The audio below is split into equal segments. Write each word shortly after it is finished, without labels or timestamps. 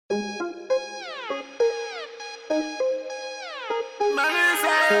I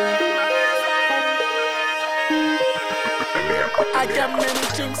got many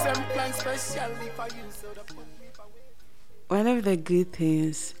drinks and plans specially for you, so the put me away. One of the good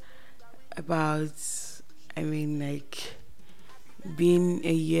things about, like being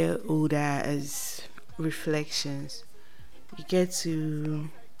a year older is reflections. You get to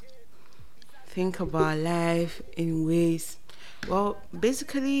think about life in ways. Well,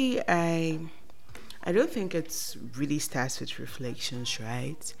 basically, I don't think it's really starts with reflections,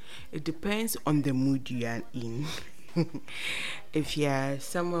 right? It depends on the mood you are in. If you're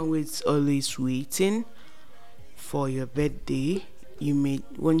someone who's always waiting for your birthday, you may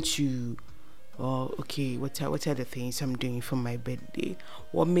want to, oh, okay, what are the things I'm doing for my birthday?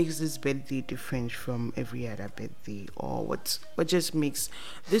 What makes this birthday different from every other birthday? Or what just makes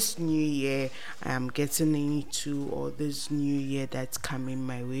this new year I'm getting into, or this new year that's coming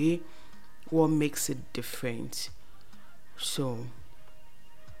my way, what makes it different? So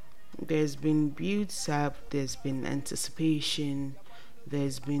there's been builds up, there's been anticipation,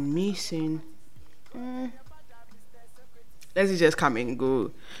 there's been missing. Let's just come and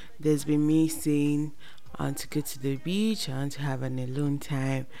go. There's been me saying, I want to go to the beach, I want to have an alone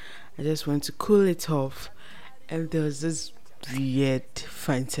time, I just want to cool it off. And there was this weird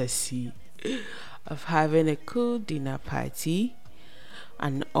fantasy of having a cool dinner party,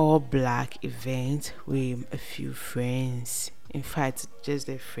 an all black event with a few friends. In fact, just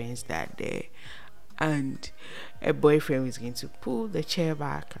the friends that day. And a boyfriend was going to pull the chair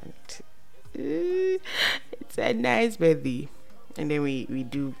back, and it's a nice birthday. And then we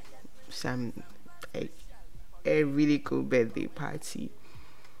do some like a really cool birthday party.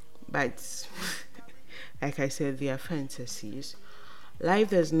 But like I said, they are fantasies.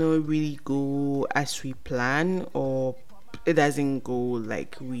 Life does not really go as we plan, or it doesn't go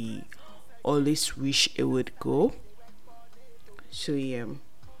like we always wish it would go. So yeah,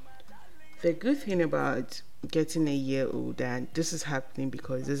 the good thing about getting a year older, and this is happening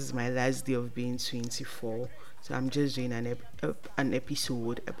because this is my last day of being 24, so I'm just doing an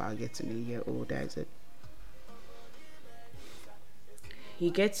episode about getting a year older. Is it?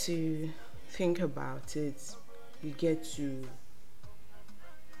 You get to think about it. You get to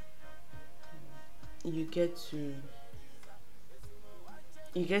you get to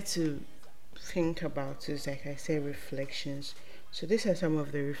you get to think about it. Like I say, reflections. So these are some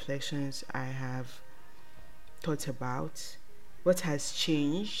of the reflections I have thought about. What has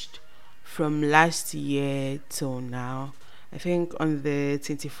changed from last year till now? I think on the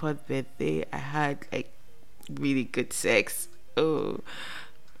 24th birthday, I had like really good sex. Oh,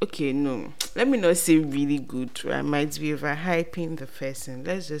 okay, no. Let me not say really good. I might be overhyping the person.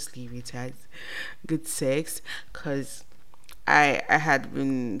 Let's just leave it as good sex, because I had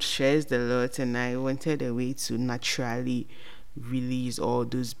been stressed a lot, and I wanted a way to naturally release all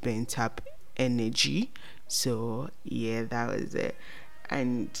those bent up energy. So yeah, that was it.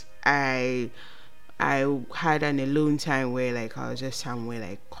 And I had an alone time where like I was just somewhere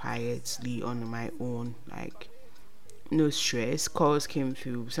like quietly on my own, like no stress. Calls came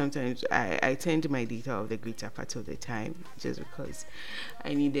through. Sometimes I turned my data off the greater part of the time, just because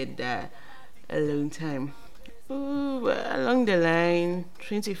I needed that alone time. Ooh, but along the line,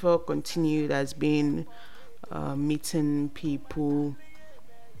 24 continued as being meeting people,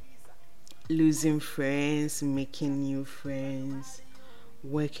 losing friends, making new friends,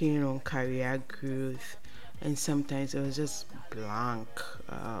 working on career growth, and sometimes it was just blank.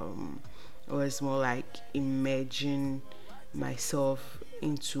 It was more like imagine myself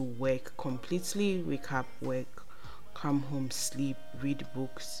into work completely, wake up, work, come home, sleep, read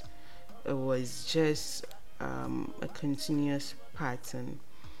books. It was just a continuous pattern.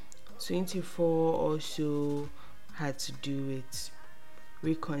 24 also had to do with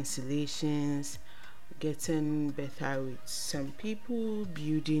reconciliations, getting better with some people,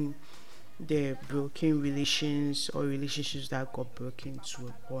 building their broken relations or relationships that got broken to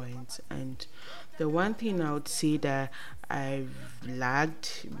a point. And the one thing I would say that I've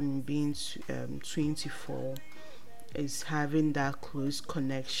lagged in being 24 is having that close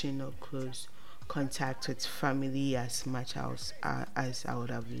connection or close contact with family as much as I would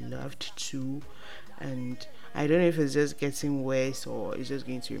have loved to. And I don't know if it's just getting worse or it's just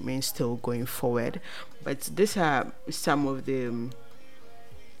going to remain still going forward. But these are some of the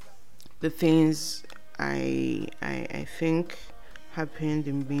things I think happened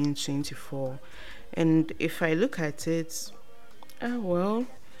in being 24. And if I look at it, well,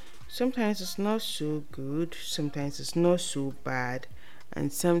 sometimes it's not so good, sometimes it's not so bad,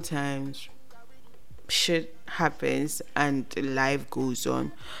 and sometimes shit happens and life goes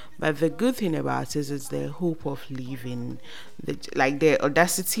on. But the good thing about it is the hope of living, the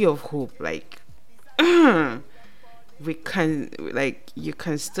audacity of hope. Like we can, like, you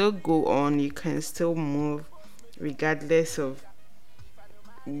can still go on, you can still move, regardless of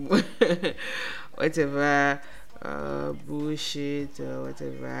whatever bullshit or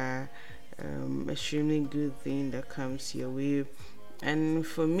whatever extremely good thing that comes your way. And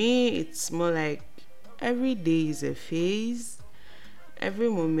for me, it's more like every day is a phase. Every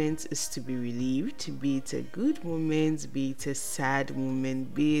moment is to be relieved, be it a good moment, be it a sad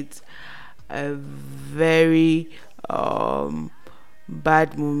moment, be it a very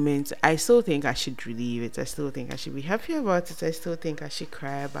bad moment. I still think I should relieve it. I still think I should be happy about it. I still think I should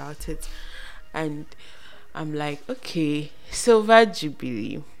cry about it. And I'm like, okay, Silver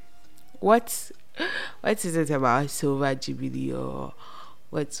Jubilee. What is it about Silver Jubilee, or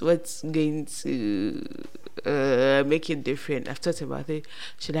what's going to make it different? I've thought about it.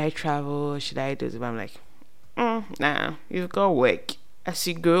 Should I travel? Should I do this? But I'm like, nah, you've got work. As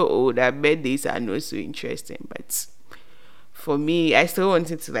you grow older, birthdays are not so interesting. But for me, I still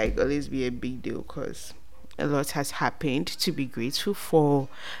want it to like always be a big deal, because a lot has happened to be grateful for.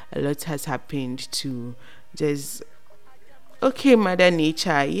 A lot has happened to just, okay, Mother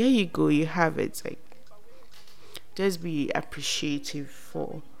Nature, here you go, you have it. Like, just be appreciative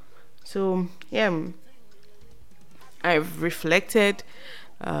for. So yeah, I've reflected.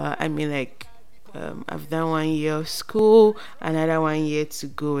 I've done 1 year of school, another 1 year to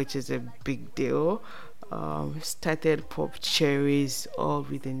go, which is a big deal. Started Pop Cherries all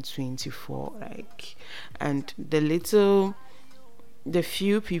within 24, like, and the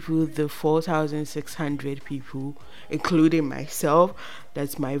few people, the 4,600 people, including myself,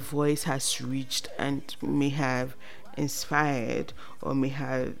 that my voice has reached and may have inspired or may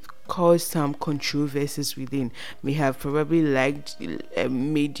have caused some controversies within, may have probably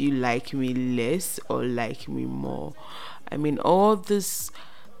made you like me less or like me more. I mean, all this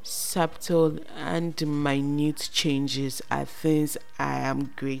subtle and minute changes are things I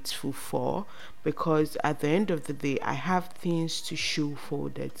am grateful for, because at the end of the day, I have things to show for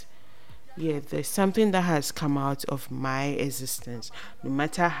that. Yeah, there's something that has come out of my existence, no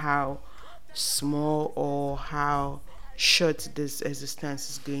matter how small or how short this existence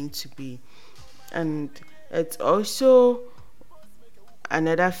is going to be. And it's also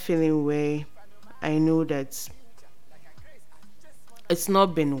another feeling where I know that it's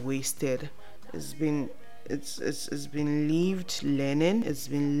not been wasted. It's been lived learning. It's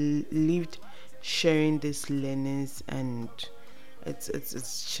been lived sharing these learnings, and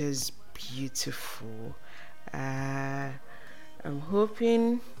it's just beautiful. I'm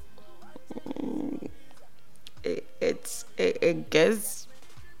hoping it gets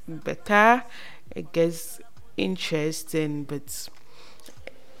better, it gets interesting, but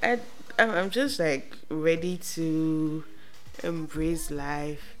I'm just like ready to embrace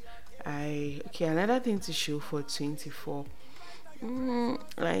life. Another thing to show for 24.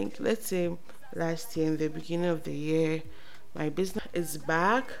 Like, let's say last year in the beginning of the year, my business is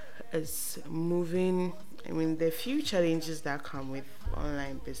back, it's moving. I mean, the few challenges that come with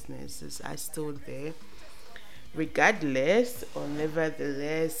online businesses are still there. Regardless or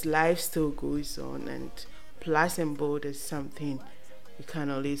nevertheless, life still goes on, and plus and bold is something you can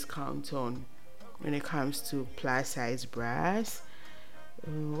always count on when it comes to plus size bras.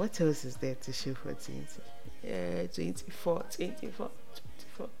 What else is there to show for 20? Yeah, 24.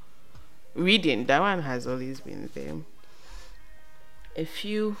 Reading, that one has always been there.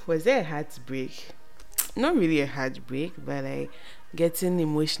 Was there a heartbreak? Not really a heartbreak, but like getting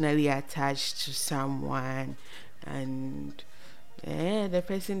emotionally attached to someone, and the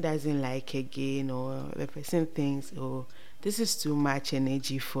person doesn't like again, or the person thinks, oh, this is too much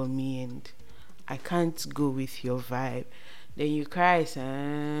energy for me and I can't go with your vibe. Then you cry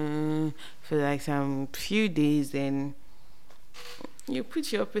for like some few days, then you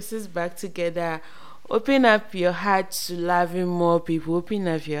put your pieces back together, open up your heart to loving more people, open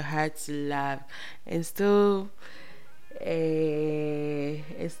up your heart to love, and still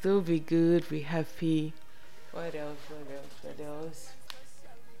be good, be happy. What else?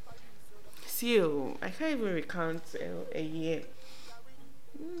 See, I can't even recount a year.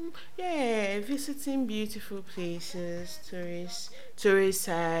 Yeah, visiting beautiful places, tourist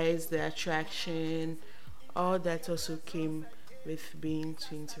sites, the attraction, all that also came with being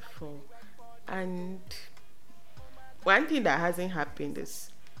 24. And one thing that hasn't happened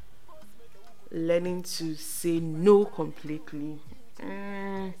is learning to say no completely.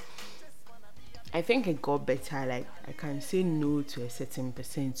 I think it got better. Like, I can say no to a certain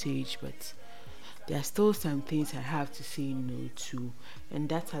percentage, but there are still some things I have to say no to, and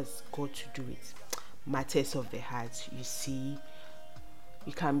that has got to do with matters of the heart. You see,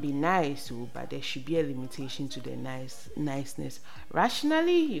 you can be nice, but there should be a limitation to the niceness.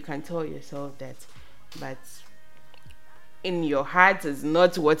 Rationally, you can tell yourself that, but in your heart is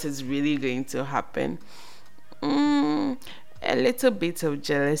not what is really going to happen. A little bit of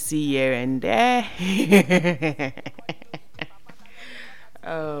jealousy here and there.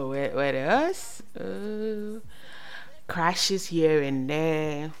 Oh, what else? Crashes here and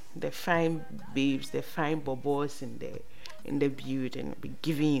there. The fine babes, the fine bobos in the building be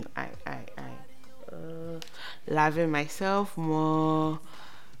giving you loving myself more,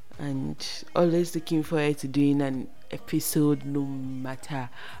 and always looking forward to doing an episode, no matter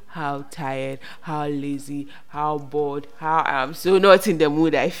how tired, how lazy, how bored, how I'm so not in the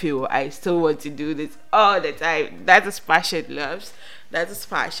mood. I feel I still want to do this all the time. That is passion, loves. That is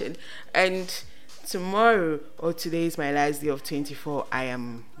passion. And tomorrow or today is my last day of 24. I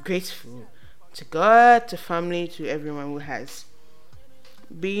am grateful to God, to family, to everyone who has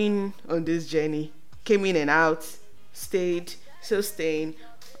been on this journey, came in and out, stayed, still staying,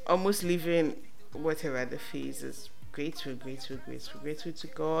 almost leaving whatever the phase is. Grateful to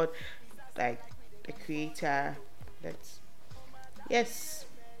God, like the creator. That's, yes,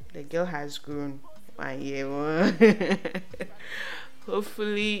 the girl has grown 1 year.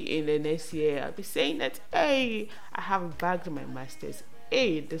 Hopefully in the next year I'll be saying that, hey, I have bagged my masters.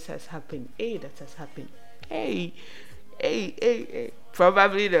 Hey, this has happened. Hey, that has happened. Hey.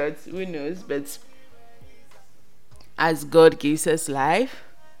 Probably not. Who knows? But as God gives us life,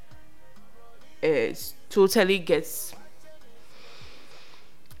 it totally gets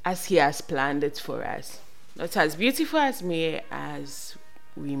as He has planned it for us. Not as beautiful as we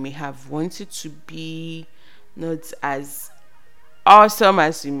may have wanted to be, not as awesome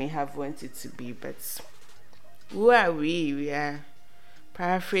as we may have wanted to be, but who are we? We are,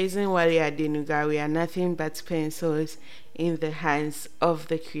 paraphrasing Wale Adenuga, we are nothing but pencils in the hands of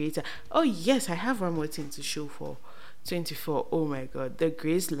the Creator. Oh yes, I have one more thing to show for 24. Oh my God, the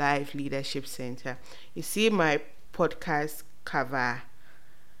Grace Life Leadership Center. You see my podcast cover.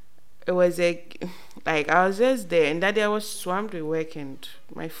 It was I was just there, and that day I was swamped with work and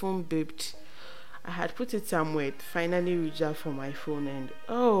my phone beeped. I had put it somewhere, it finally reached out for my phone, and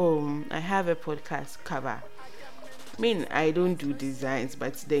I have a podcast cover. I mean, I don't do designs,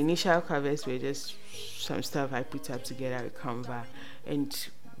 but the initial covers were just some stuff I put up together with Canva, and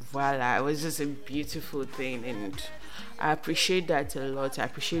voila, it was just a beautiful thing, and I appreciate that a lot. I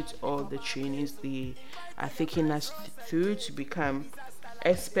appreciate all the trainings they are taking us through to become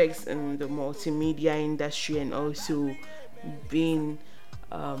experts in the multimedia industry, and also being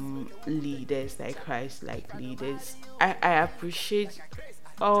leaders, like Christ-like leaders. I appreciate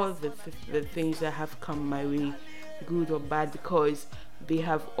all the things that have come my way, good or bad, because they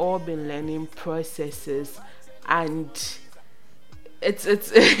have all been learning processes, and it's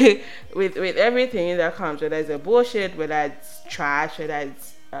with everything that comes, whether it's a bullshit, whether it's trash, whether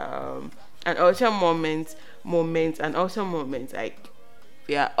it's and also moments, and also moments, like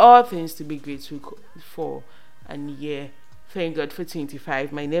they are all things to be grateful for. And yeah, thank God for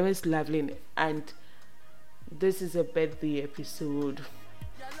 25. My name is Loveline, and this is a birthday episode.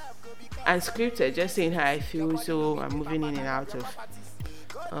 Unscripted, just saying how I feel, so I'm moving in and out of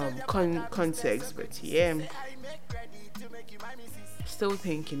context. But yeah, still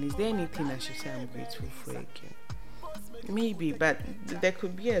thinking, is there anything I should say I'm grateful for again? Maybe, but there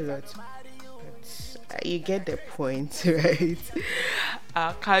could be a lot. But you get the point, right?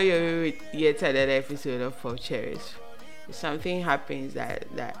 I'll carry away with yet another episode of Pop Cherish. If something happens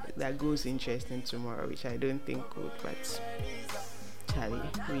that goes interesting tomorrow, which I don't think would, but Charlie,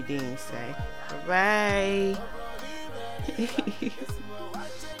 we did inside. Bye.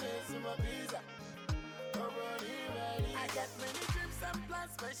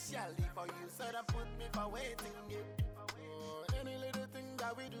 Especially for you, so don't put me for waiting. Any little thing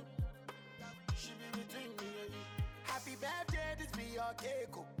that we do, she be between me and you. Happy birthday, this be your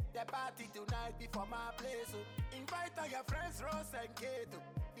cake. The party tonight before my place. Invite all your friends, Rose and Kato.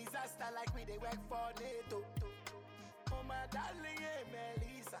 Disaster like we they work for NATO. Oh my darling, hey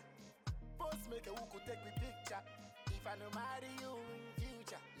Melissa. Post make a who could take me picture. If I no marry you in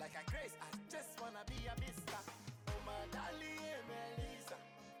future, like a Grace, I just wanna be a mister. Oh my darling, hey Melissa.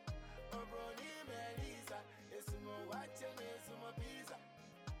 Oh brony Melissa. It's more watching, it's more pizza.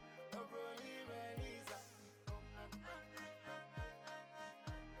 Oh brony Melissa.